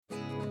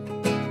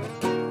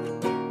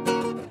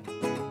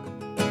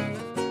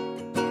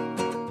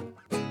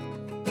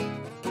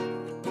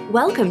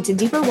Welcome to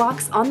Deeper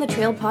Walks on the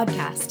Trail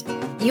podcast.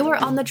 You are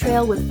on the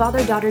trail with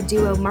father-daughter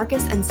duo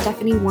Marcus and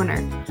Stephanie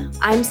Warner.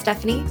 I'm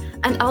Stephanie,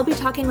 and I'll be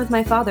talking with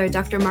my father,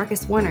 Dr.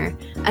 Marcus Warner,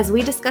 as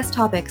we discuss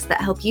topics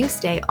that help you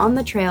stay on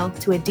the trail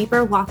to a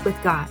deeper walk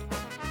with God.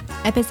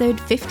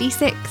 Episode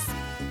 56.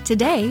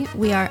 Today,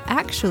 we are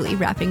actually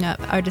wrapping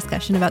up our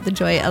discussion about the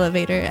joy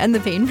elevator and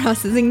the pain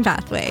processing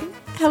pathway.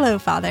 Hello,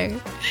 Father.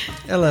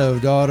 Hello,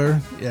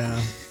 daughter.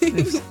 Yeah.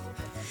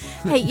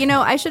 Hey,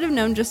 I should have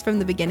known just from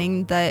the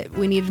beginning that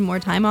we needed more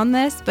time on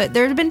this, but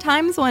there have been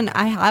times when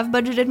I have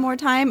budgeted more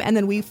time and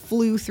then we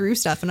flew through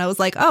stuff and I was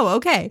like, oh,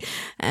 okay.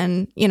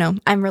 And,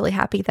 I'm really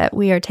happy that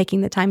we are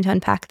taking the time to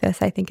unpack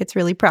this. I think it's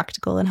really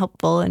practical and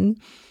helpful and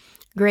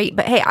great.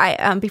 But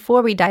hey,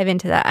 before we dive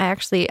into that, I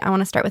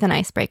want to start with an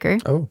icebreaker.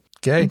 Oh,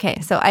 okay.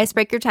 Okay, so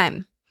icebreaker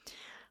time.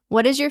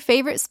 What is your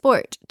favorite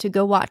sport to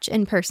go watch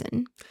in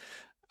person?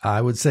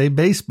 I would say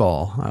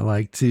baseball. I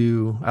like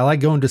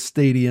going to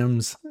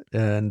stadiums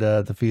and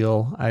the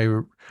feel.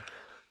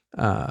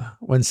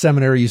 When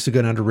seminary used to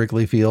go down to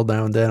Wrigley Field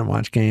now and then and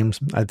watch games,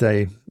 I'd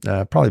say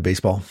probably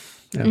baseball.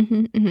 Yeah. How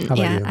about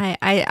you?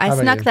 I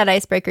snuck that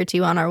icebreaker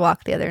too on our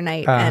walk the other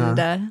night,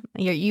 and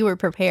you were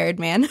prepared,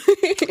 man.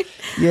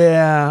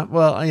 Yeah.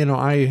 Well,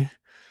 I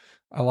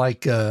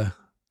like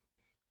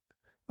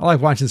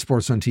watching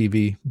sports on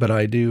TV, but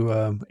I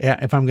do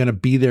if I'm going to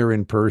be there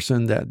in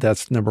person,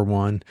 that's number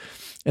one.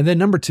 And then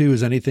number two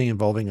is anything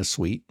involving a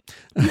suite.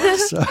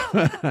 So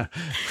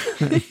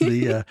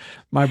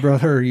my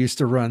brother used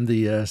to run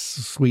the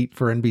suite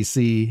for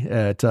NBC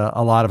at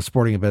a lot of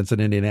sporting events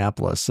in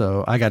Indianapolis.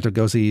 So I got to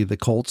go see the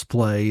Colts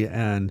play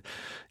and,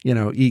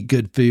 eat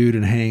good food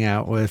and hang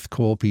out with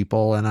cool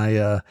people. And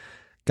I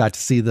got to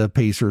see the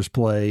Pacers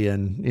play.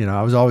 And,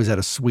 I was always at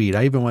a suite.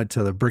 I even went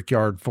to the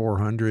Brickyard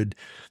 400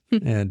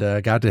 and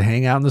got to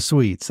hang out in the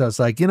suite. So it's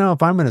like,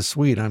 if I'm in a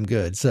suite, I'm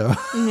good. So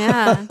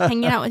yeah,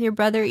 hanging out with your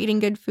brother, eating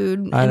good food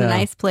in a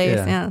nice place.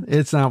 Yeah.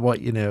 It's not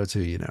what you know, it's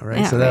who you know, right?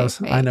 Yeah,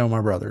 so right. I know my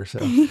brother, so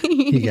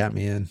he got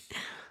me in.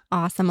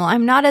 Awesome. Well,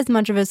 I'm not as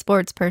much of a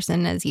sports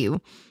person as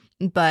you,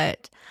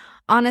 but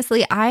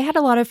honestly, I had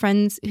a lot of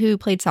friends who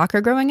played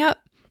soccer growing up.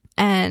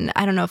 And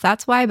I don't know if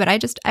that's why, but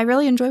I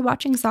really enjoy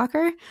watching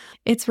soccer.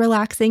 It's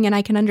relaxing and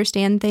I can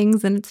understand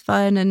things and it's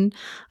fun. And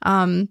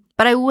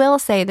but I will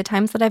say the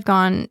times that I've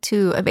gone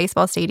to a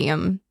baseball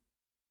stadium,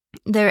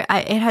 it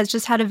has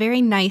just had a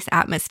very nice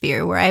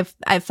atmosphere where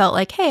I've felt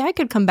like, hey, I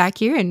could come back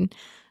here and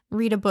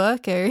read a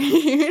book or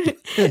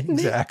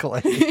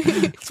Exactly.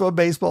 That's what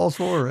baseball's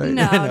for, right?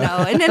 No,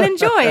 and then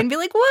enjoy and be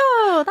like,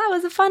 whoa, that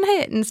was a fun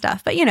hit and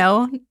stuff. But in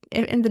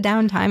the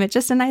downtime, it's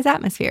just a nice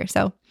atmosphere.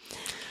 So.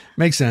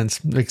 Makes sense.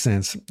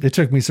 It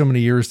took me so many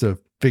years to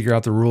figure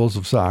out the rules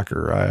of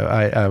soccer.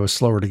 I was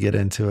slower to get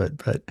into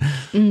it, but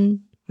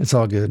it's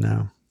all good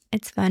now.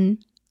 It's fun.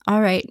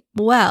 All right.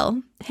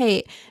 Well,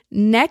 hey,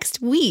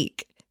 next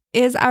week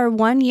is our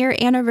 1-year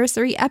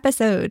anniversary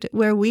episode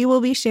where we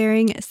will be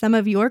sharing some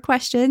of your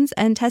questions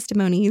and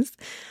testimonies,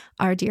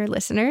 our dear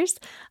listeners.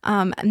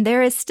 And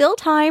there is still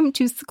time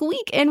to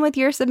squeak in with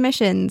your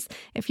submissions.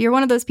 If you're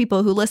one of those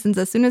people who listens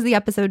as soon as the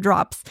episode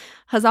drops,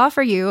 huzzah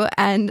for you.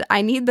 And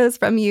I need those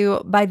from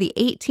you by the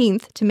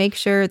 18th to make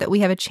sure that we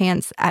have a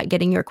chance at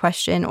getting your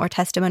question or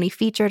testimony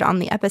featured on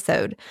the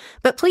episode.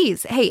 But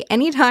please, hey,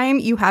 anytime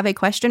you have a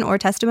question or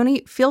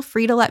testimony, feel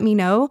free to let me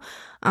know.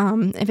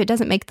 If it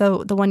doesn't make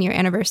the 1-year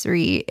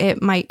anniversary,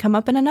 it might come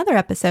up in another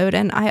episode.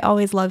 And I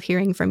always love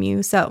hearing from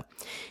you. So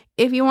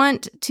if you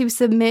want to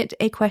submit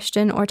a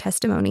question or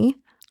testimony,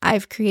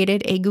 I've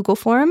created a Google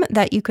form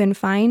that you can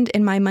find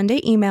in my Monday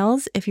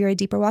emails if you're a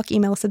Deeper Walk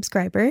email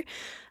subscriber.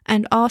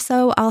 And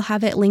also, I'll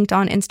have it linked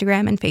on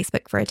Instagram and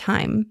Facebook for a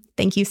time.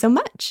 Thank you so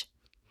much.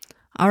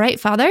 All right,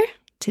 Father,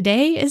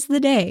 today is the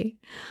day.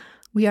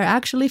 We are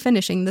actually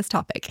finishing this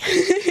topic.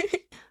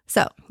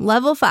 So,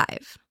 level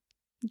 5.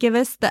 Give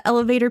us the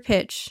elevator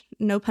pitch,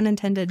 no pun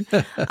intended,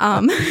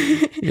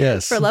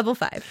 yes. for level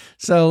 5.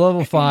 So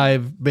level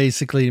 5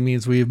 basically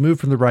means we've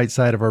moved from the right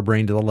side of our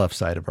brain to the left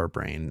side of our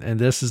brain. And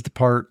this is the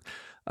part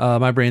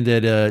my brain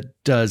that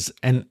does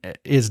and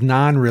is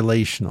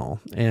non-relational.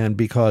 And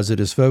because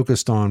it is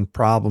focused on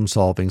problem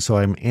solving, so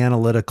I'm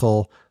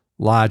analytical,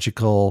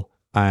 logical,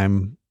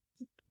 I'm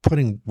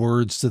putting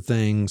words to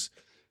things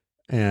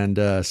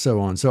and so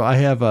on. So I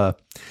have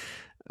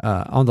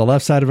on the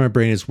left side of my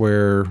brain is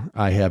where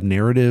I have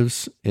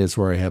narratives, it's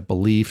where I have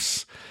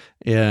beliefs,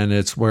 and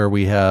it's where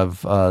we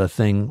have the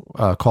thing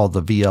called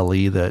the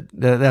VLE.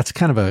 That's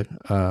kind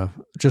of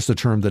just a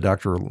term that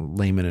Dr.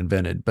 Lehman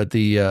invented. But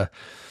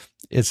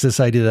it's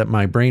this idea that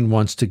my brain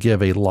wants to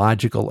give a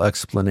logical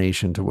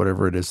explanation to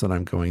whatever it is that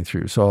I'm going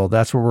through. So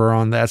that's where we're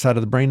on that side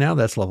of the brain now.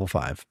 That's level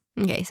 5.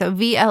 Okay, so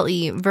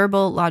VLE,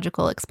 verbal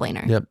logical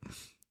explainer. Yep.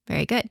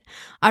 Very good.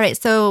 All right,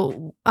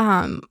 so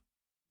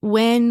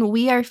when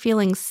we are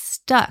feeling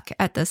stuck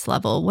at this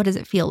level, what does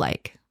it feel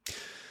like?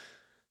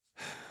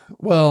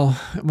 Well,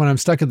 when I'm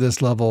stuck at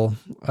this level,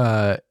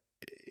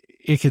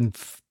 it can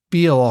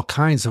feel all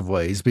kinds of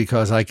ways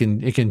because it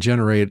can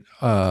generate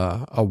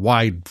a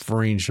wide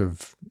range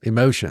of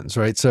emotions,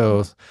 right?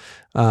 So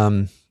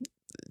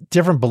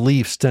different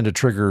beliefs tend to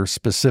trigger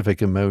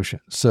specific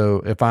emotions.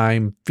 So if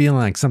I'm feeling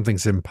like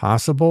something's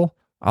impossible,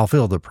 I'll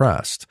feel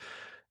depressed.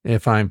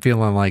 If I'm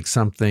feeling like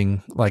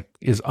something like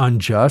is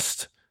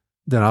unjust,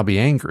 then I'll be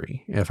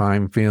angry. If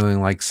I'm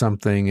feeling like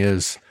something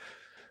is,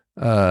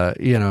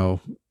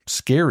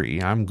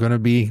 scary, I'm going to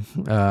be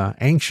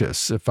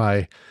anxious. If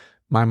my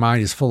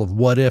mind is full of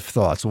what if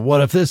thoughts,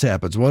 what if this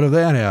happens? What if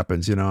that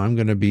happens? I'm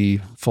going to be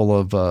full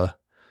of,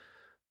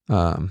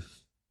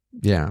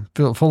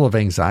 full of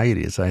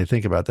anxiety as I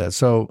think about that.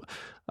 So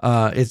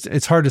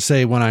it's hard to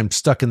say when I'm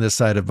stuck in this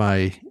side of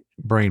my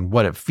brain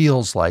what it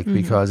feels like,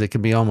 because it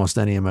can be almost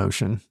any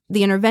emotion.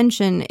 The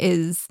intervention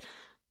is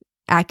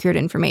accurate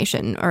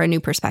information or a new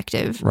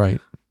perspective.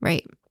 Right.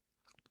 Right.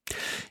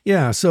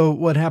 Yeah. So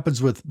what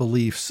happens with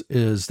beliefs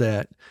is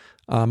that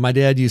my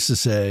dad used to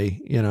say,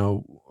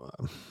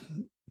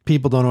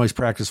 people don't always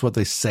practice what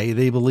they say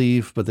they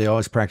believe, but they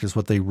always practice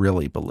what they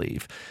really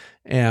believe.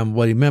 And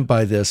what he meant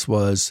by this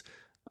was,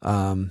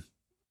 for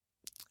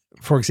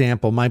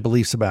example, my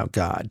beliefs about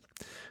God.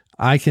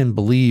 I can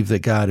believe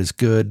that God is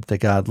good, that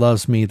God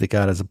loves me, that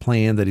God has a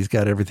plan, that he's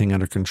got everything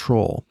under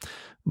control.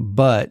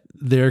 But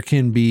there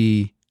can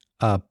be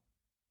a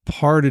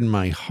part in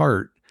my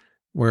heart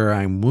where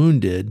I'm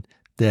wounded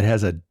that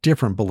has a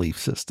different belief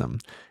system.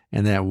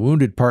 And that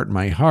wounded part in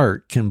my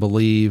heart can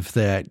believe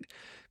that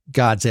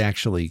God's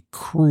actually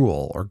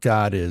cruel, or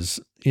God is,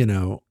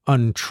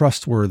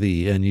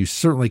 untrustworthy, and you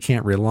certainly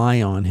can't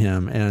rely on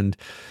him. And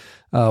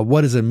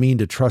what does it mean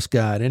to trust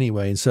God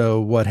anyway? And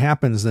so what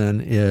happens then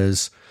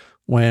is,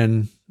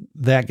 when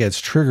that gets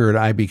triggered,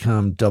 I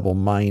become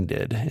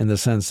double-minded in the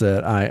sense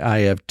that I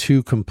have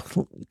two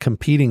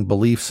competing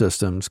belief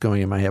systems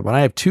going in my head. When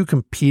I have two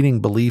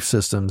competing belief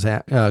systems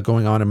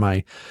going on in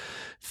my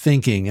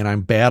thinking, and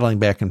I'm battling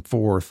back and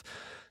forth,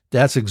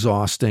 that's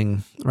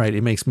exhausting, right?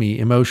 It makes me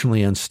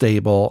emotionally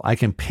unstable. I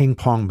can ping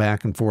pong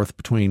back and forth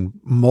between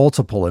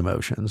multiple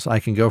emotions.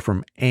 I can go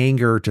from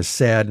anger to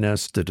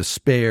sadness to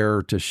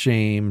despair to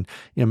shame,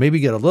 maybe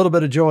get a little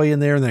bit of joy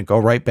in there and then go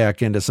right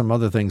back into some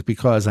other things,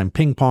 because I'm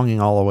ping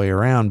ponging all the way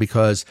around,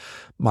 because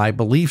my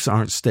beliefs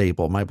aren't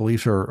stable. My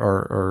beliefs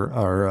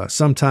are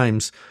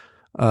sometimes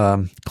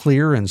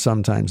clear and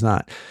sometimes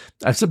not.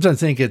 I sometimes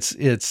think it's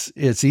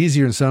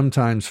easier and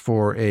sometimes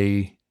for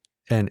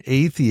an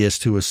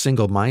atheist who is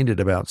single-minded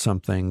about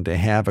something to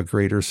have a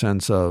greater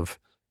sense of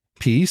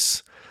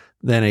peace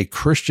than a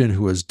Christian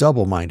who is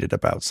double-minded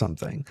about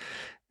something.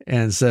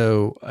 And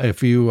so if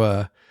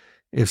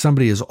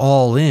somebody is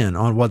all in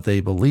on what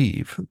they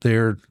believe,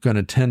 they're going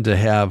to tend to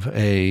have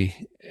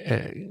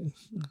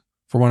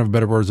for want of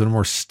better words, a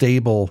more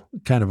stable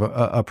kind of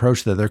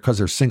approach to that, because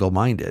they're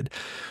single-minded.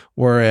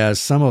 Whereas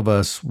some of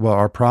us,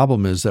 our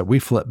problem is that we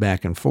flip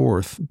back and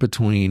forth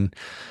between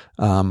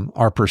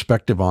our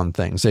perspective on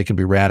things. They can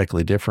be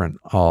radically different,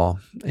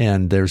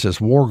 and there's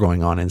this war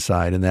going on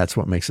inside, and that's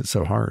what makes it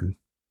so hard.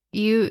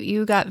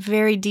 You got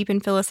very deep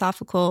and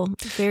philosophical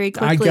very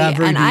quickly,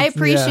 and I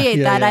appreciate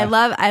that.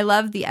 Yeah. I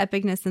love the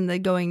epicness and the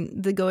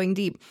going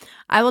deep.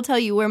 I will tell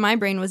you where my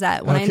brain was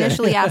at when I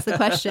initially asked the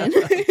question,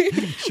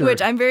 Sure.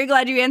 which I'm very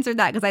glad you answered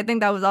that, because I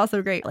think that was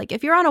also great. Like,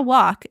 if you're on a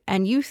walk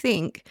and you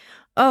think,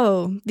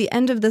 oh, the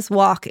end of this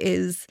walk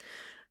is,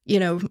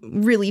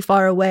 really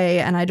far away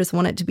and I just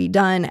want it to be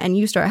done, and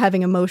you start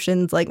having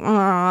emotions like,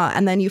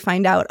 and then you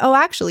find out, oh,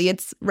 actually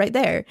it's right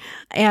there.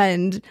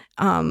 And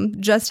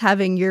just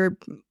having your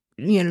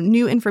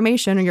new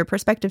information or your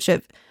perspective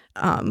shift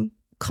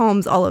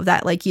calms all of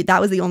that. Like,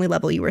 that was the only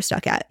level you were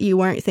stuck at. You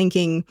weren't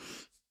thinking,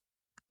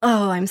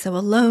 oh, I'm so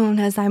alone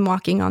as I'm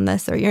walking on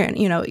this, or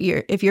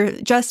if you're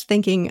just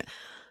thinking,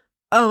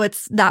 oh,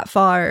 it's that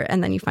far,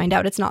 and then you find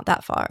out it's not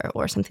that far,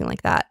 or something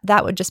like that,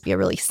 that would just be a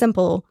really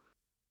simple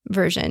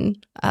version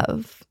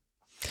of.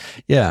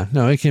 Yeah,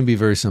 no, it can be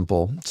very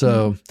simple.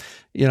 So,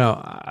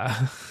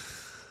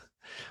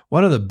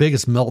 one of the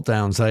biggest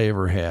meltdowns I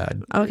ever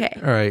had, Okay.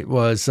 all right,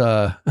 was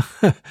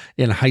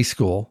in high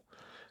school.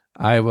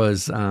 I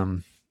was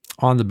on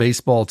the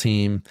baseball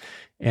team,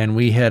 and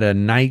we had a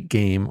night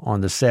game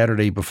on the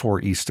Saturday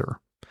before Easter.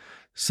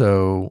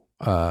 So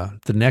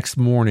the next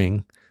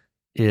morning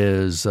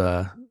is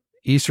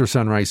Easter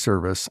sunrise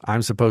service.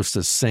 I'm supposed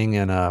to sing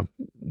in a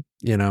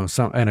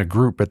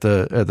group at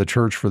the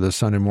church for the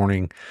Sunday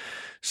morning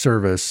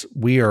service.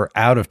 We are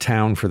out of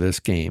town for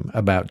this game,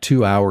 about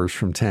 2 hours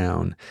from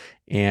town,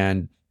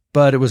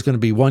 but it was going to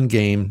be one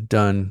game,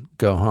 done,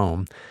 go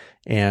home.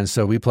 And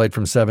so we played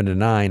from 7 to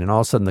 9, and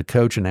all of a sudden the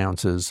coach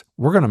announces,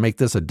 we're going to make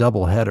this a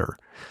doubleheader.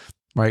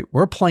 Right,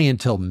 we're playing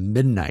till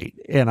midnight,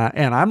 and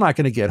I'm not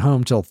going to get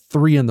home till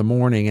 3 a.m.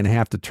 and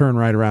have to turn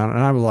right around. And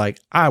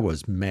I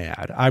was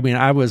mad. I mean,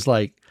 I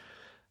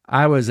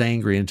was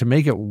angry. And to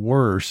make it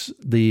worse,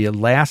 the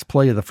last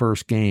play of the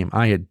first game,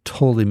 I had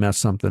totally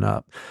messed something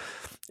up,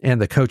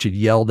 and the coach had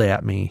yelled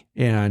at me,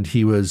 and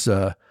he was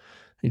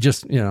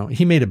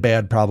he made a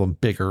bad problem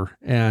bigger,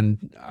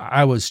 and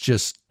I was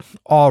just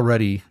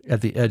already at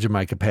the edge of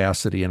my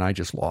capacity, and I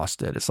just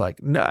lost it. It's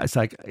like, no,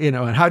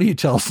 and how do you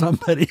tell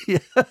somebody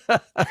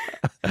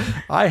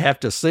I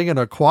have to sing in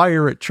a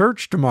choir at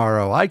church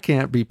tomorrow? I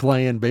can't be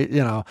playing,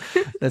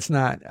 that's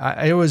not,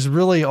 it was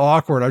really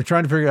awkward. I was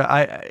trying to figure out,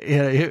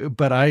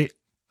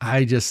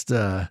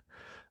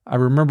 I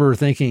remember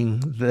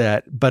thinking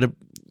that, but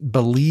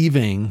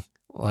believing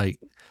like,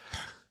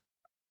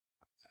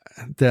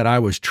 that I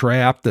was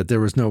trapped, that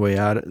there was no way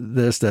out of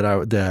this,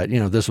 that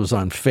this was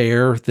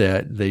unfair,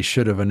 that they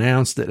should have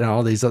announced it, and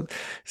all these other,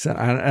 and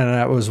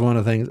that was one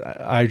of the things.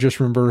 I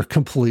just remember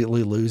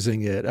completely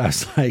losing it. I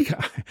was like,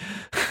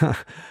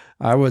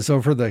 I was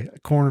over the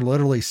corner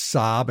literally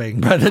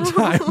sobbing by the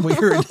time we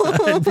were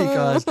done,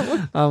 because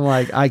I'm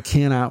like, I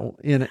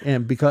cannot,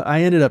 and because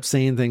I ended up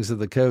saying things to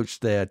the coach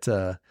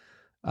that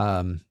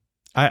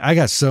I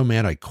got so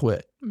mad I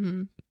quit.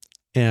 Mm-hmm.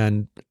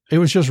 And it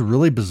was just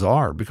really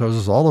bizarre because it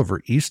was all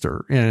over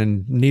Easter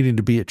and needing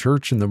to be at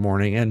church in the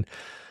morning. And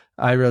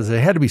I realized there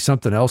had to be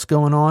something else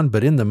going on.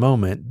 But in the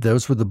moment,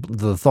 those were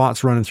the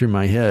thoughts running through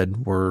my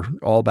head were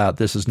all about,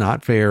 this is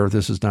not fair.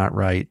 This is not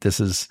right. This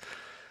is,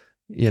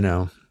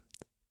 you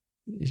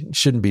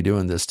shouldn't be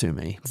doing this to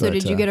me. So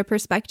did you get a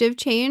perspective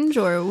change,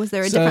 or was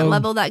there a different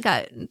level that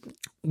got?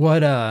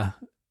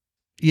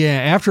 Yeah,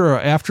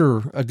 after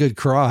a good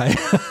cry,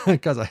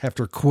 because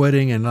after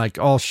quitting and like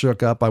all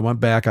shook up, I went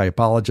back, I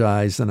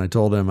apologized, and I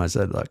told him, I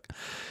said, look,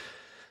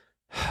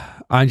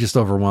 I'm just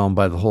overwhelmed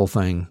by the whole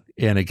thing,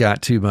 and it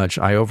got too much.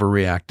 I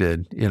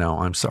overreacted,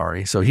 I'm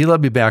sorry. So he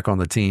let me back on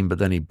the team, but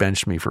then he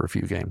benched me for a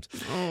few games.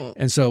 Oh.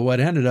 And so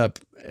what ended up,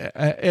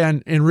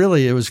 and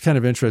really it was kind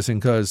of interesting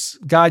because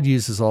God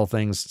uses all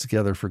things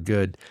together for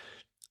good.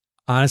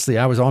 Honestly,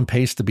 I was on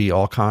pace to be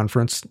all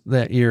conference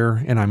that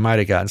year, and I might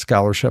have gotten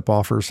scholarship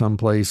offer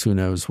someplace. Who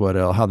knows what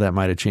else, how that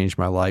might have changed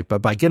my life.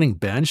 But by getting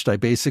benched, I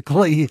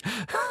basically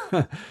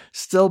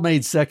still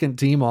made second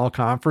team all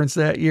conference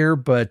that year.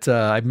 But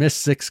I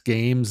missed 6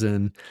 games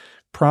and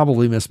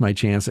probably missed my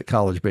chance at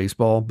college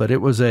baseball. But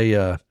it was there's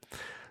a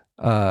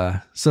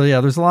lot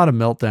of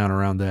meltdown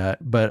around that.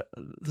 But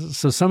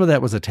so some of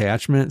that was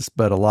attachments,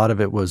 but a lot of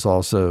it was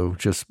also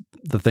just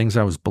the things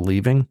I was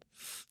believing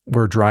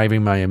were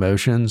driving my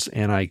emotions,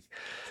 and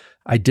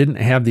I didn't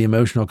have the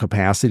emotional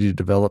capacity to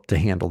develop to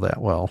handle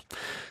that well.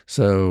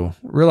 So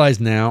realize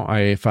now,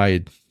 if I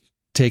had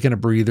taken a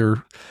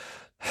breather,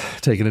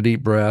 taken a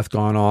deep breath,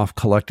 gone off,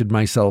 collected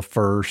myself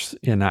first,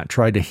 and not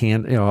tried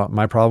to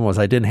my problem was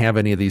I didn't have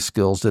any of these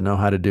skills, didn't know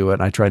how to do it.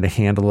 And I tried to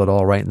handle it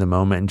all right in the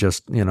moment and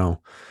just,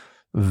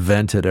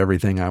 vented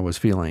everything I was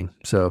feeling.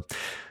 So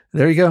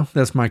there you go.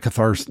 That's my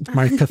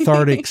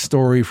cathartic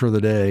story for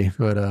the day.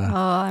 But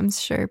I'm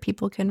sure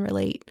people can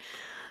relate.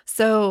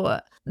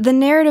 So the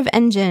narrative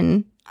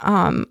engine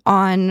on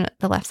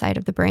the left side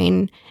of the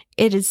brain,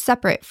 it is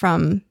separate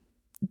from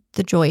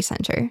the joy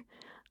center.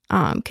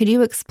 Could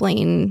you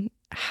explain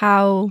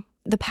how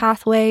the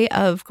pathway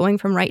of going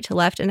from right to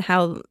left and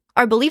how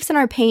our beliefs and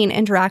our pain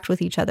interact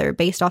with each other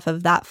based off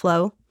of that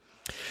flow?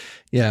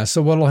 Yeah.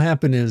 So what will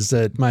happen is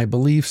that my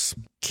beliefs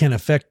can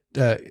affect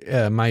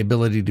my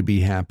ability to be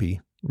happy,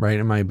 right?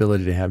 And my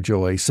ability to have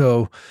joy.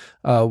 So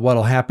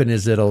what'll happen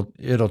is it'll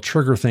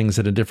trigger things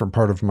at a different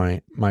part of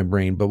my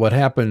brain. But what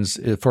happens,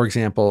 for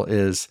example,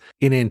 is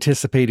in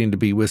anticipating to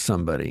be with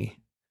somebody,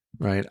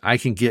 right? I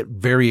can get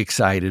very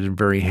excited and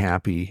very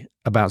happy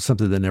about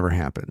something that never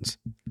happens.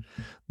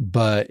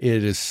 But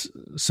it is,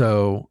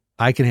 so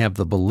I can have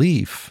the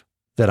belief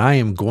that I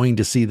am going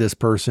to see this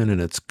person and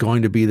it's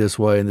going to be this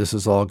way and this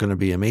is all going to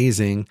be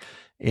amazing,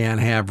 and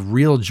have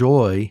real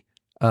joy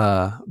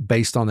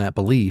based on that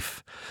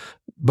belief.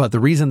 But the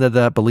reason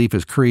that belief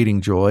is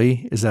creating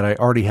joy is that I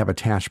already have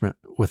attachment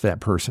with that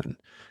person.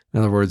 In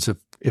other words,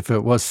 if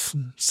it was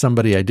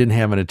somebody I didn't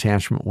have an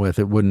attachment with,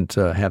 it wouldn't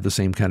have the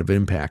same kind of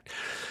impact.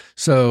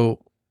 So,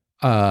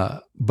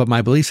 but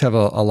my beliefs have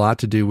a lot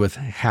to do with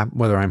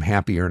whether I'm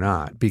happy or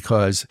not.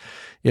 Because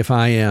if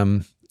I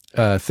am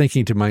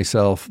thinking to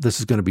myself, this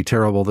is going to be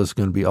terrible, this is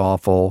going to be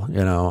awful,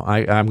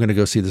 I'm going to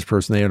go see this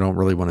person, they don't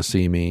really want to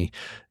see me,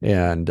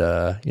 and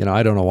I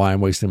don't know why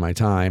I'm wasting my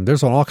time.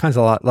 There's all kinds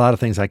of a lot of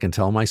things I can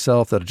tell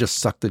myself that just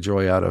suck the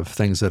joy out of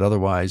things that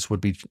otherwise would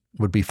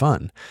be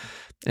fun.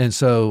 And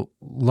so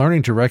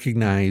learning to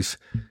recognize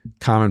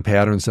common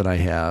patterns that I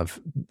have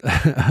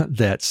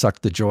that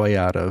suck the joy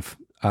out of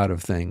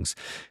things,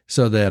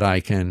 so that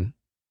I can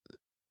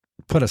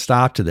put a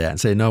stop to that and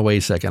say, no, wait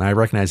a second, I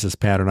recognize this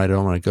pattern. I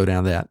don't want to go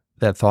down that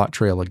thought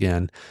trail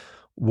again.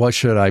 What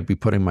should I be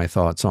putting my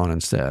thoughts on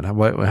instead?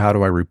 How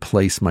do I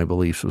replace my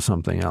beliefs with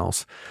something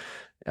else?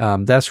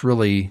 That's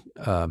really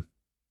a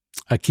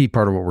key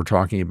part of what we're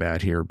talking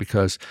about here,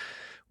 because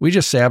we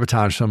just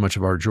sabotage so much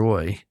of our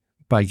joy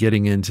by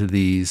getting into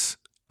these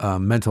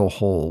mental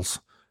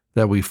holes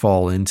that we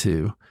fall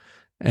into,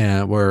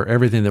 and where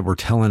everything that we're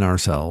telling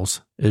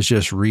ourselves is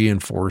just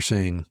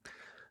reinforcing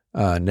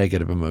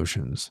negative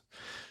emotions.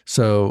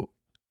 So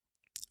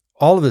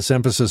all of this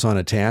emphasis on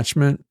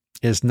attachment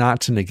is not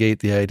to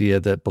negate the idea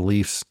that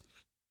beliefs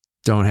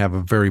don't have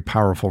a very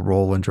powerful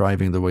role in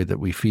driving the way that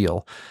we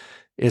feel.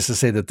 Is to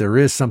say that there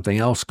is something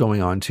else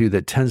going on too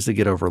that tends to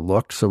get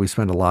overlooked. So we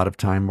spend a lot of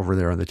time over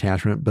there on the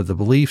attachment, but the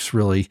beliefs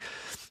really,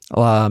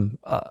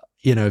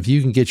 if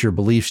you can get your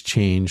beliefs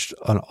changed,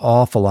 an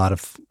awful lot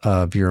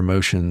of your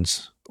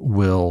emotions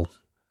will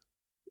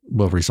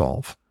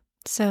resolve.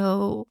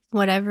 So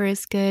whatever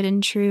is good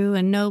and true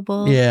and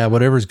noble. Yeah,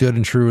 whatever is good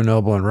and true and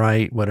noble and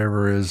right,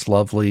 whatever is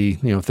lovely,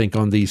 think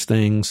on these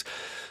things.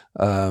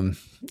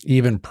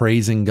 Even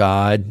praising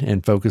God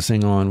and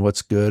focusing on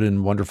what's good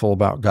and wonderful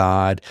about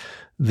God.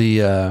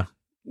 The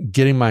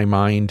getting my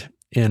mind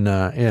in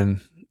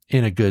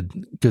a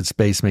good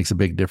space makes a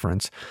big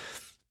difference.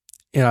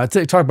 I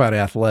talk about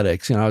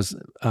athletics. I was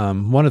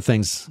one of the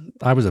things.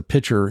 I was a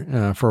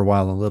pitcher for a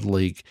while in Little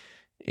League,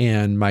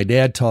 and my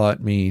dad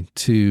taught me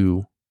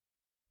to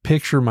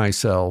picture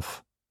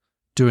myself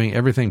doing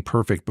everything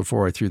perfect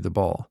before I threw the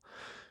ball.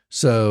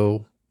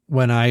 So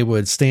when I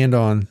would stand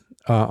on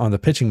the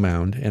pitching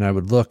mound and I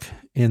would look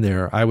in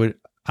there,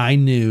 I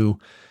knew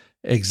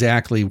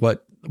exactly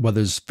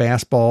whether it's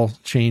fastball,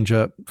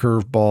 changeup,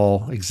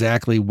 curveball,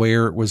 exactly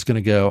where it was going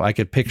to go. I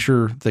could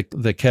picture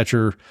the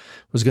catcher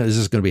is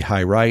this going to be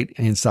high right,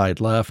 inside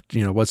left?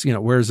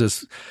 Where's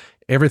this?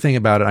 Everything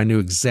about it, I knew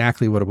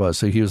exactly what it was.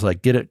 So he was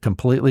like, get it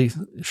completely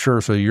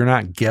sure. So you're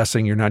not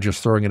guessing. You're not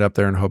just throwing it up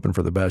there and hoping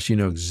for the best. You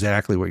know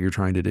exactly what you're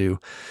trying to do.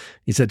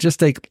 He said, just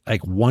take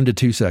like 1 to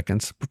 2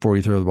 seconds before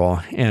you throw the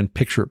ball and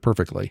picture it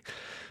perfectly.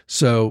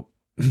 So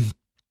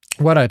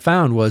what I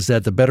found was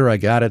that the better I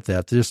got at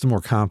that, just the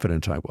more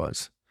confident I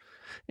was.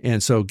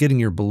 And so getting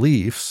your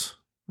beliefs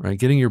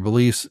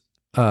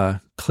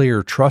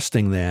clear,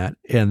 trusting that,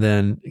 and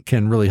then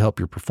can really help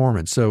your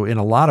performance. So in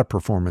a lot of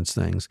performance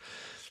things,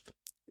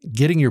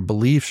 getting your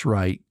beliefs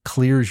right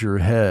clears your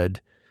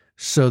head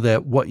so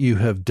that what you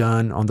have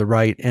done on the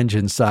right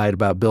engine side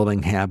about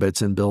building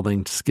habits and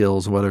building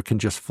skills, whether can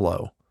just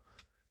flow.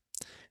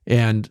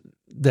 And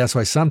that's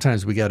why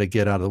sometimes we got to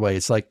get out of the way.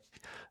 It's like,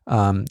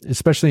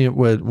 especially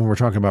when we're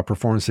talking about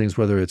performance things,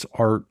 whether it's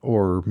art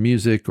or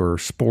music or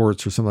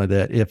sports or something like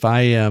that, if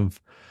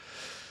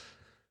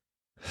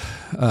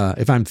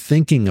I'm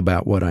thinking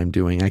about what I'm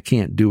doing, I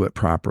can't do it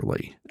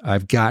properly.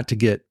 I've got to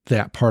get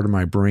that part of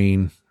my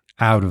brain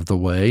out of the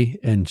way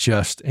and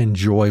just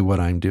enjoy what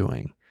I'm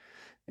doing.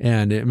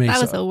 And it makes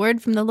that was a word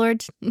from the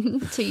Lord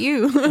to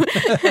you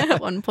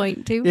at one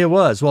point too. It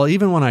was. Well,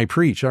 even when I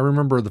preach, I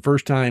remember the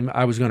first time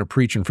I was going to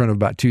preach in front of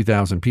about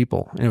 2,000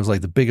 people. And it was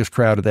like the biggest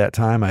crowd at that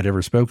time I'd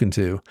ever spoken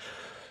to.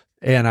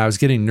 And I was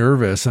getting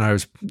nervous and I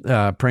was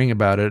praying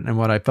about it. And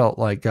what I felt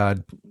like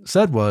God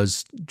said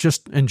was,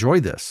 just enjoy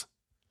this.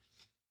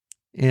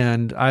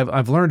 And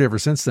I've learned ever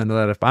since then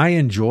that if I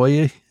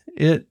enjoy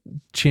it,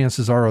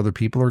 chances are other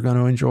people are going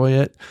to enjoy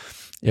it.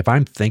 If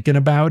I'm thinking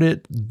about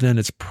it, then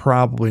it's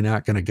probably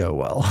not going to go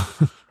well.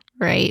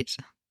 Right.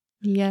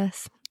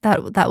 Yes.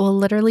 That will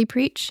literally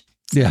preach.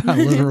 Yeah,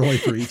 literally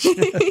preach.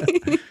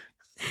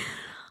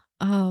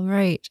 All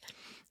right.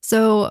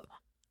 So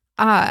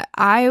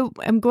I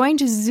am going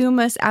to zoom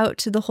us out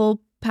to the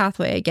whole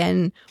pathway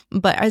again,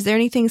 but is there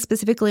anything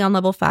specifically on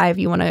level 5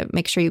 you want to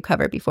make sure you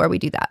cover before we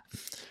do that?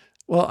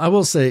 Well, I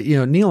will say,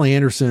 Neil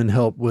Anderson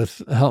helped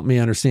me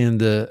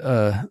understand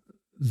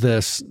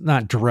this,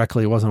 not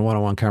directly, it wasn't a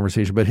one-on-one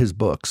conversation, but his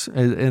books.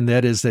 And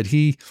that is that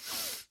he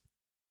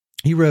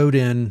wrote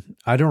in,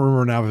 I don't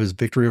remember now if it was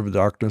Victory Over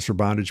Darkness or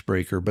Bondage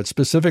Breaker, but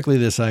specifically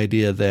this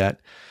idea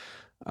that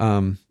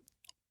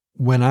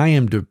when I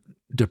am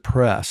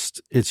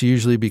depressed, it's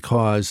usually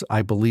because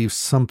I believe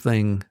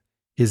something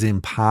is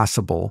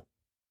impossible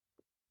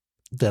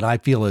that I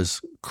feel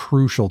is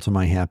crucial to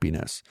my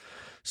happiness.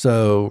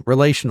 So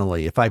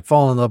relationally, if I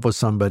fall in love with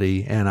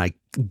somebody and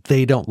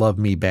they don't love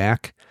me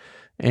back,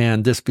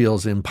 and this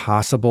feels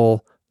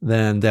impossible,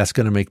 then that's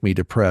going to make me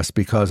depressed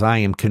because I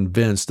am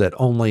convinced that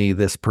only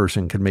this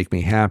person can make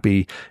me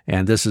happy,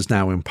 and this is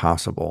now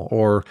impossible.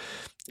 Or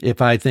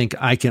if I think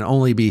I can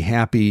only be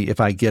happy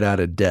if I get out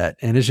of debt,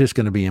 and it's just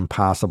going to be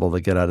impossible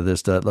to get out of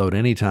this debt load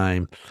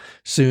anytime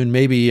soon,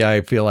 maybe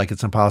I feel like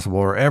it's impossible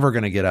or ever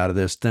going to get out of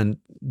this,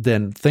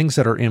 then things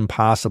that are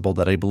impossible,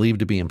 that I believe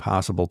to be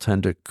impossible,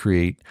 tend to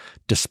create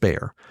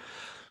despair.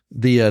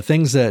 The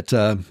things that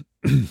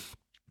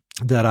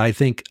that I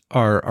think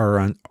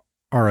are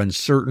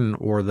uncertain,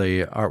 or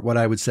they are what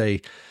I would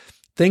say,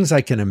 things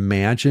I can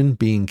imagine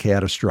being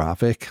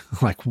catastrophic,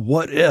 like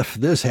what if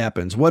this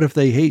happens? What if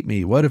they hate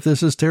me? What if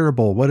this is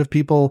terrible? What if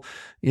people,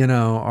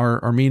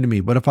 are mean to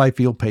me? What if I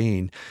feel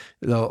pain?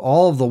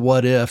 All of the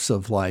what ifs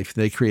of life,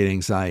 they create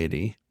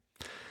anxiety.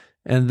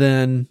 And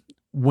then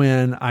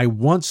when I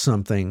want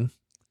something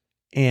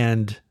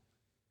and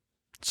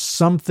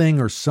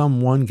something or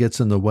someone gets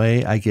in the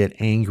way, I get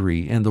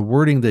angry. And the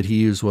wording that he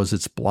used was,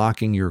 it's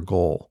blocking your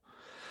goal.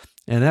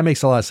 And that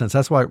makes a lot of sense.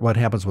 That's what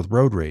happens with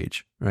road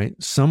rage, right?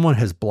 Someone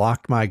has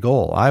blocked my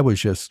goal. I was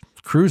just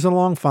cruising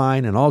along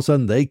fine, and all of a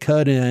sudden they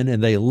cut in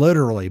and they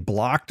literally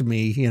blocked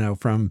me,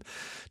 from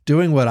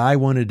doing what I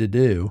wanted to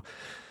do.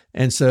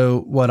 And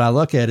so what I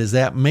look at is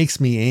that makes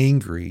me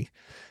angry.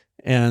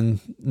 And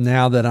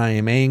now that I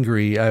am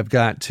angry, I've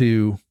got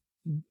to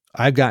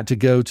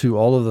go to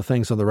all of the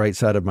things on the right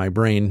side of my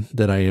brain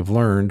that I have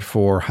learned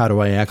for how do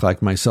I act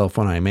like myself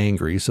when I'm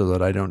angry so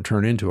that I don't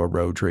turn into a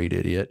road rage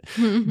idiot.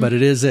 But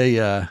it is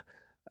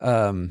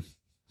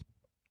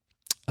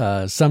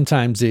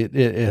sometimes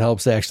it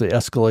helps actually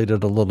escalate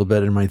it a little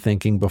bit in my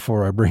thinking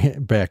before I bring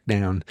it back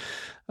down.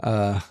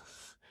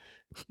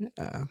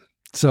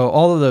 So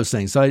all of those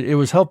things. So it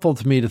was helpful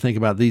to me to think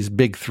about these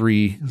big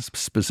three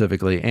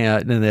specifically,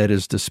 and that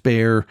is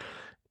despair,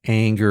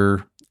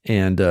 anger,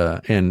 and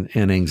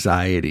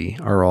anxiety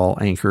are all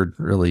anchored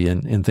really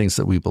in things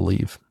that we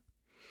believe.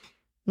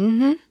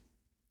 Mm-hmm.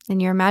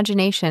 And your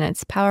imagination,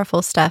 it's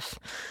powerful stuff.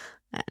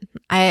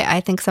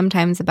 I think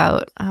sometimes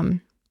about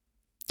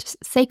just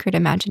sacred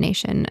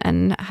imagination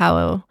and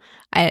how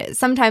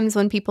sometimes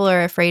when people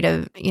are afraid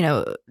of,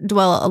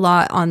 dwell a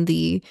lot on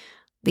the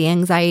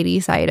anxiety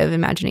side of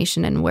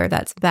imagination and where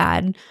that's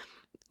bad,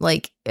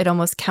 like it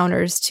almost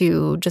counters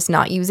to just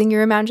not using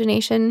your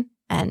imagination.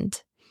 And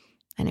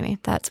anyway,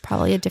 that's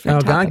probably a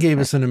different topic. God gave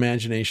us an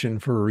imagination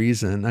for a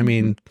reason. I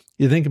mean,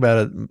 you think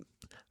about it,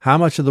 how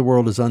much of the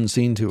world is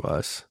unseen to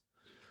us?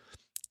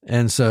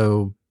 And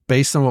so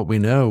based on what we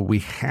know, we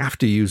have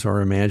to use our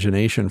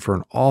imagination for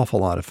an awful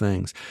lot of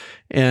things.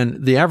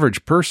 And the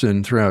average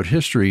person throughout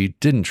history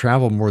didn't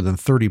travel more than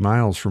 30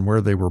 miles from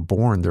where they were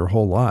born their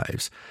whole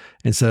lives.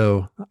 And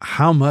so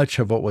how much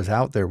of what was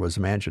out there was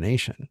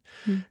imagination?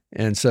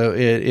 And so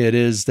it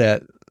is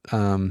that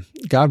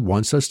God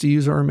wants us to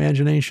use our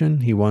imagination.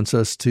 He wants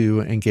us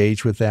to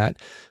engage with that.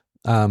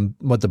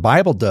 What the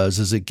Bible does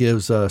is it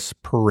gives us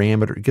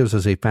it gives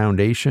us a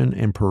foundation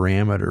and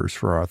parameters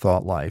for our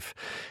thought life.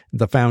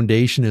 The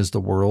foundation is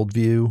the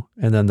worldview,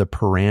 and then the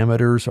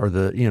parameters are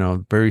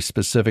the, very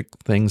specific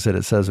things that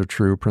it says are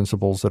true,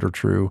 principles that are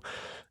true.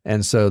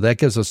 And so that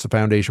gives us the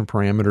foundation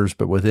parameters,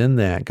 but within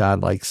that,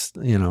 God likes,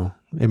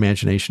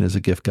 imagination is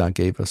a gift God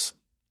gave us.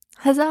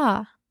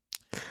 Huzzah!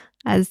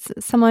 As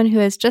someone who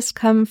has just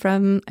come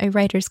from a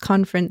writers'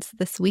 conference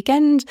this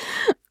weekend,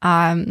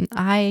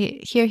 I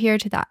hear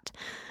to that.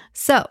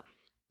 So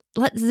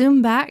let's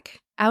zoom back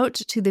out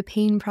to the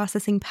pain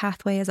processing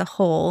pathway as a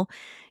whole.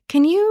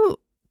 Can you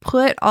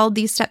put all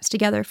these steps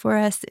together for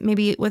us,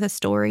 maybe with a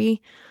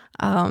story?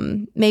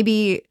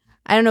 Maybe,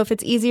 I don't know if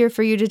it's easier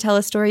for you to tell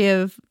a story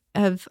of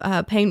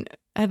pain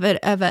of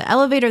an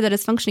elevator that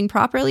is functioning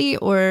properly,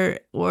 or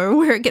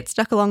where it gets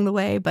stuck along the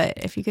way. But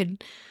if you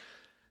could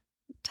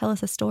tell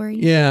us a story.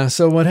 Yeah.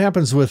 So what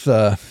happens with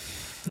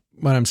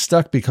when I'm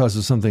stuck because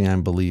of something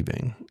I'm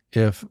believing?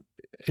 If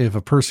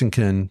a person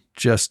can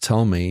just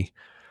tell me,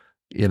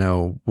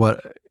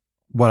 what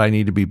I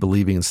need to be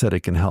believing and said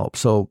it can help.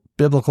 So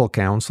biblical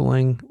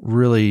counseling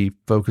really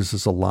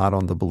focuses a lot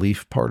on the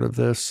belief part of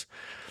this.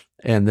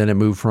 And then it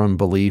moved from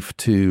belief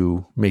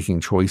to making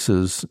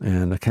choices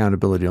and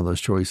accountability on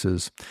those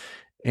choices.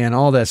 And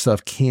all that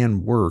stuff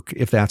can work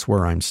if that's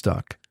where I'm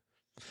stuck.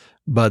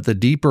 But the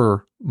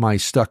deeper my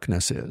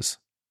stuckness is,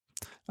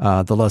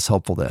 the less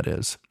helpful that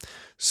is.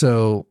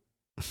 So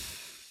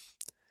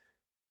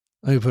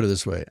let me put it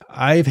this way.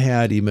 I've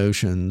had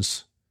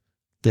emotions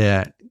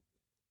there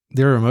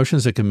are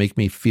emotions that can make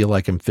me feel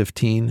like I'm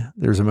 15.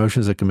 There's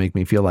emotions that can make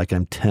me feel like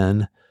I'm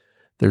 10.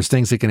 There's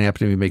things that can happen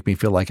to me make me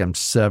feel like I'm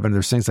 7.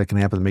 There's things that can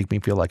happen to make me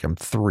feel like I'm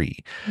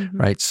 3,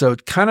 right? So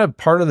kind of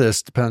part of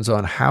this depends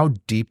on how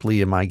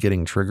deeply am I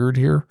getting triggered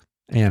here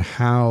and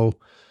how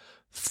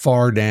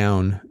far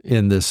down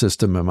in the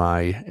system am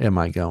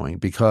I going?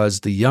 Because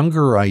the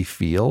younger I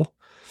feel,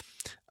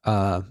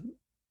 the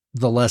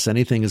less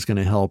anything is going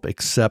to help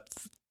except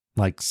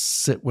like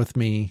sit with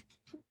me,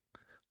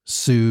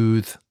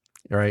 soothe,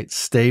 right?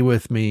 Stay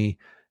with me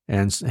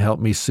and help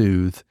me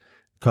soothe.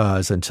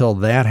 Because until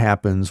that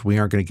happens, we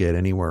aren't going to get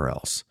anywhere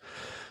else.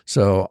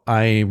 So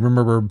I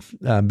remember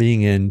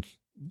being in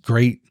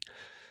great,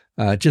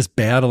 just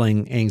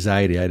battling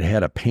anxiety. I'd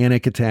had a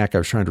panic attack. I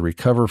was trying to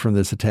recover from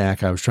this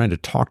attack. I was trying to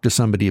talk to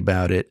somebody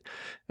about it.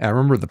 I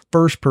remember the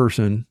first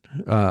person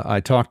I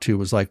talked to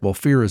was like, well,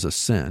 fear is a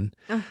sin.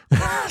 Oh.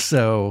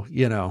 So,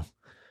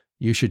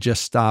 you should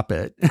just stop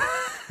it.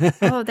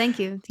 Oh, thank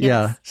you. Yes,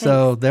 yeah. thanks.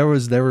 So there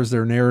was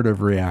their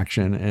narrative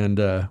reaction,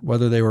 and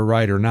whether they were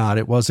right or not,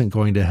 it wasn't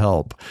going to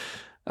help.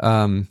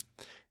 And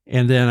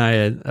then I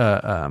had,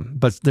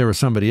 but there was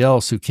somebody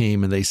else who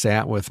came and they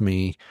sat with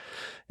me,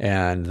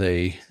 and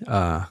they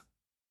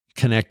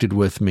connected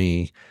with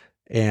me,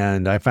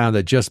 and I found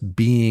that just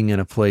being in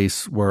a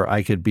place where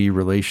I could be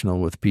relational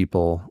with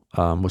people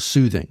was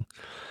soothing,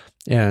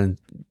 and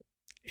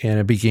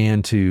it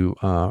began to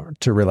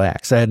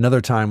relax. I had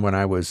another time when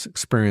I was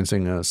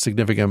experiencing a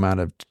significant amount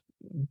of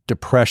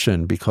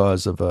depression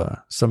because of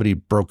somebody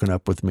broken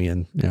up with me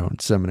in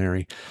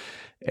seminary,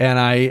 and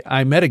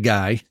I met a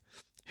guy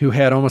who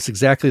had almost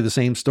exactly the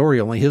same story,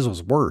 only his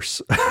was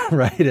worse.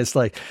 Right? It's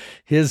like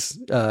his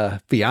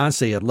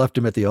fiance had left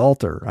him at the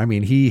altar. I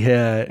mean, he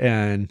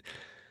had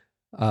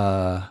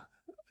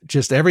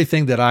just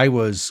everything that I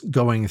was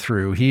going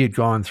through, he had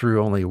gone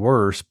through only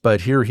worse.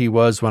 But here he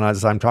was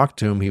as I'm talking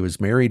to him, he was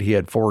married. He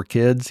had 4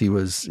 kids. He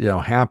was,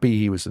 happy.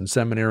 He was in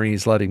seminary.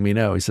 He's letting me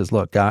know. He says,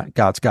 look,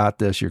 God's got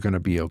this. You're going to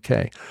be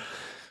okay.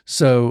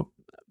 So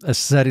a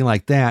setting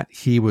like that,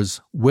 he was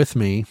with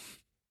me.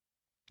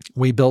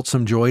 We built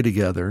some joy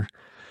together.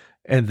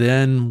 And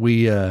then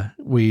we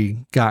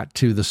got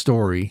to the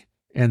story,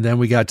 and then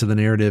we got to the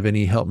narrative, and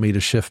he helped me to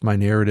shift my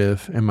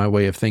narrative and my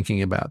way of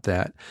thinking about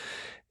that.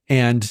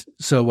 And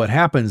so what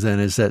happens then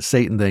is that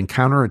Satan then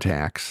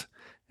counterattacks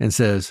and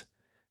says,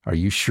 are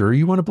you sure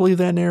you want to believe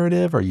that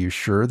narrative? Are you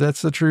sure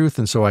that's the truth?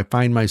 And so I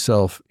find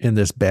myself in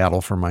this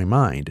battle for my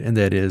mind. And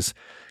that is,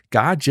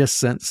 God just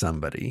sent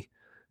somebody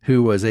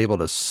who was able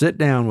to sit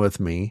down with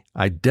me,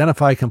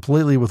 identify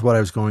completely with what I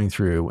was going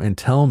through, and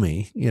tell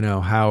me,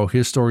 how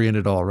his story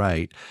ended all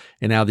right.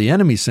 And now the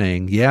enemy's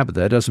saying, yeah, but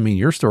that doesn't mean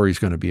your story is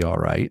going to be all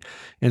right.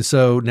 And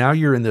so now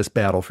you're in this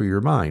battle for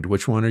your mind.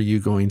 Which one are you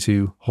going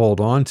to hold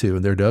on to?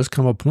 And there does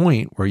come a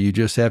point where you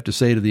just have to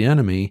say to the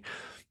enemy,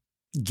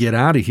 get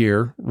out of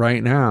here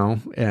right now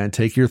and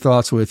take your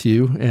thoughts with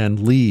you and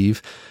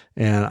leave.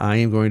 And I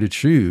am going to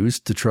choose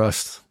to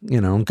trust,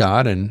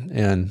 God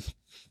and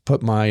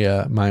put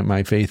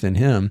my faith in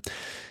him,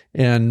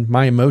 and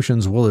my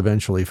emotions will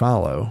eventually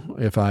follow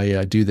if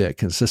I do that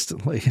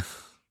consistently.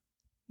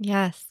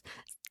 Yes.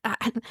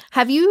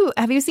 Have you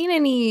seen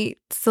any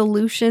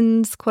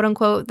solutions, quote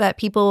unquote, that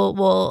people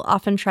will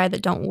often try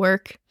that don't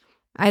work,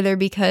 either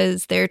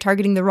because they're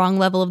targeting the wrong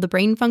level of the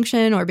brain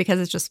function or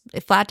because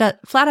it flat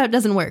out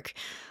doesn't work?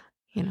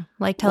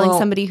 Like telling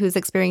somebody who's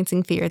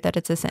experiencing fear that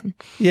it's a sin.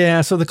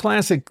 Yeah. So the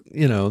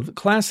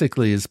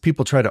classically is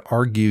people try to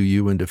argue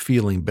you into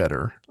feeling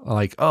better.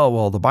 Like, oh,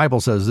 well, the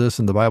Bible says this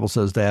and the Bible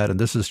says that, and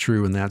this is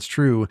true and that's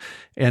true.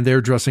 And they're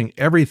addressing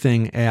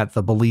everything at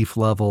the belief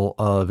level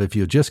of, if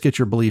you just get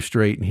your belief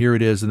straight and here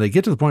it is. And they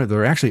get to the point where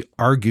they're actually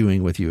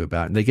arguing with you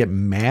about it. And they get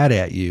mad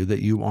at you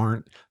that you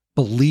aren't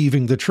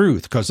believing the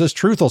truth, because this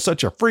truth will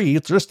set you free.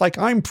 It's just like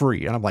I'm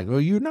free. And I'm like, well,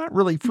 you're not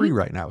really free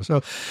right now.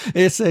 So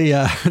it's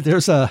that's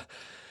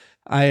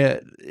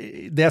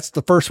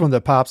the first one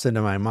that pops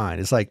into my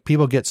mind. It's like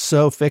people get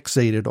so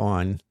fixated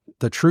on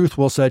the truth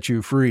will set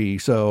you free.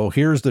 So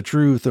here's the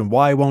truth. And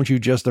why won't you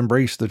just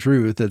embrace the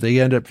truth, that they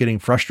end up getting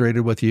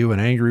frustrated with you and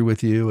angry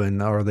with you.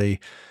 And, or they,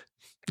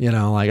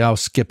 like, oh,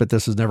 skip it.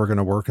 This is never going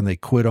to work. And they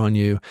quit on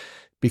you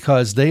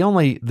because they're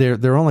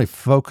only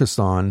focused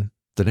on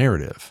the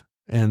narrative.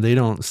 And they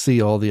don't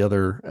see all the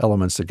other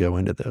elements that go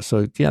into this.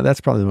 So, yeah, that's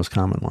probably the most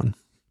common one.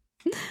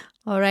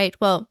 All right.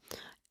 Well,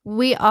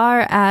 we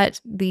are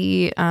at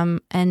the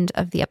end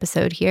of the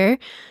episode here.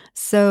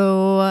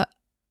 So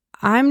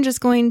I'm just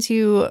going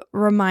to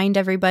remind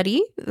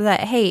everybody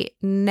that, hey,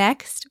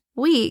 next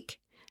week,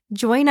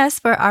 join us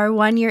for our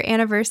 1-year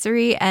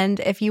anniversary. And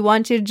if you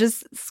want to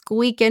just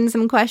squeak in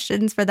some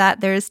questions for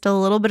that, there is still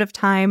a little bit of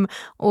time,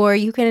 or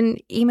you can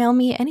email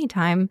me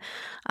anytime.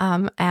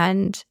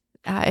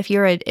 If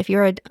you're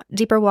a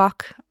Deeper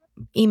Walk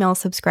email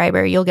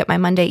subscriber, you'll get my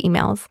Monday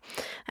emails,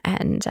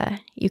 and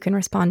you can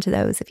respond to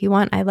those if you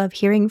want. I love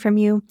hearing from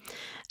you.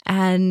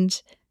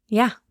 And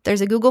yeah,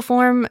 there's a Google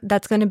form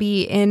that's going to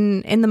be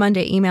in the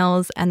Monday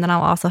emails, and then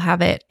I'll also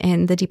have it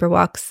in the Deeper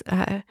Walks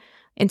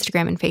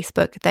Instagram and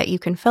Facebook that you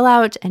can fill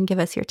out and give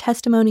us your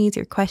testimonies,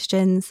 your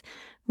questions.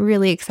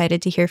 Really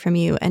excited to hear from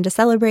you and to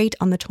celebrate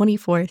on the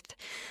 24th.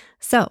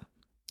 So,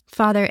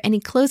 Father, any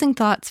closing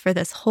thoughts for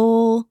this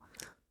whole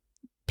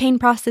pain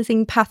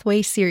processing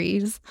pathway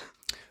series?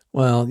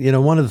 Well,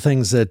 one of the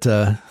things that,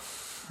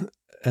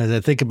 as I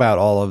think about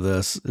all of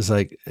this, is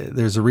like,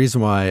 there's a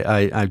reason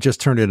why I've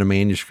just turned in a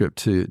manuscript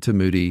to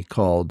Moody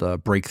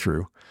called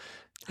Breakthrough.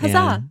 Huzzah!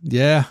 And,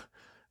 yeah.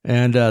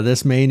 And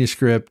this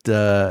manuscript,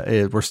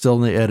 we're still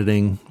in the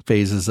editing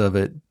phases of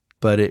it,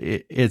 but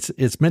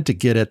it's meant to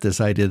get at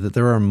this idea that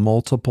there are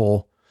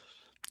multiple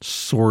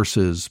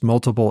sources,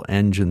 multiple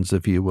engines,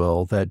 if you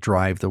will, that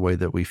drive the way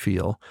that we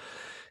feel.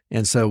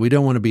 And so we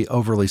don't want to be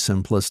overly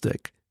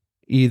simplistic,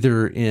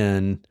 either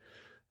in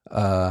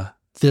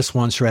this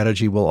one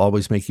strategy will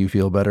always make you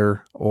feel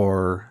better,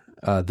 or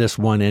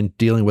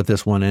dealing with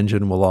this one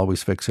engine will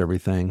always fix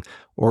everything,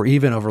 or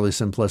even overly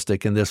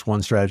simplistic, and this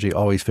one strategy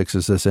always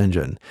fixes this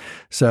engine.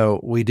 So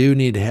we do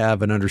need to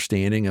have an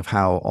understanding of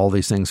how all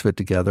these things fit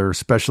together,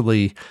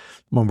 especially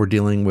when we're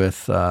dealing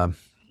with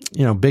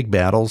big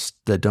battles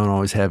that don't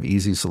always have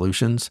easy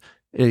solutions.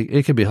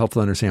 It can be helpful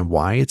to understand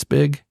why it's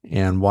big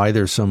and why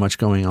there's so much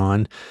going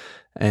on,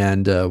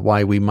 and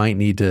why we might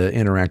need to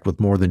interact with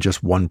more than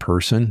just one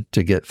person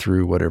to get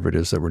through whatever it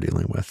is that we're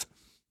dealing with.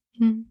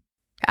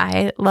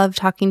 I love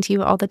talking to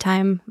you all the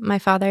time, my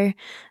Father.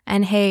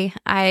 And hey,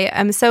 I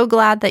am so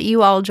glad that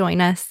you all join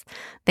us.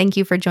 Thank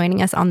you for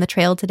joining us on the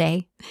trail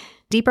today.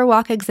 Deeper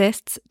Walk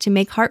exists to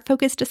make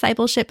heart-focused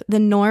discipleship the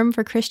norm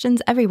for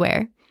Christians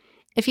everywhere.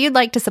 If you'd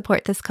like to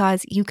support this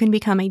cause, you can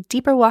become a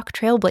Deeper Walk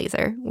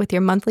Trailblazer with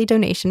your monthly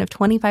donation of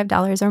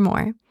 $25 or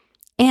more.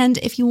 And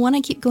if you want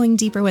to keep going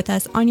deeper with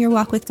us on your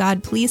walk with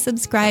God, please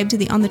subscribe to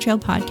the On the Trail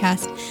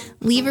podcast,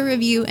 leave a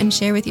review, and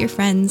share with your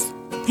friends.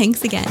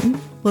 Thanks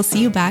again. We'll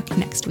see you back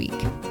next week.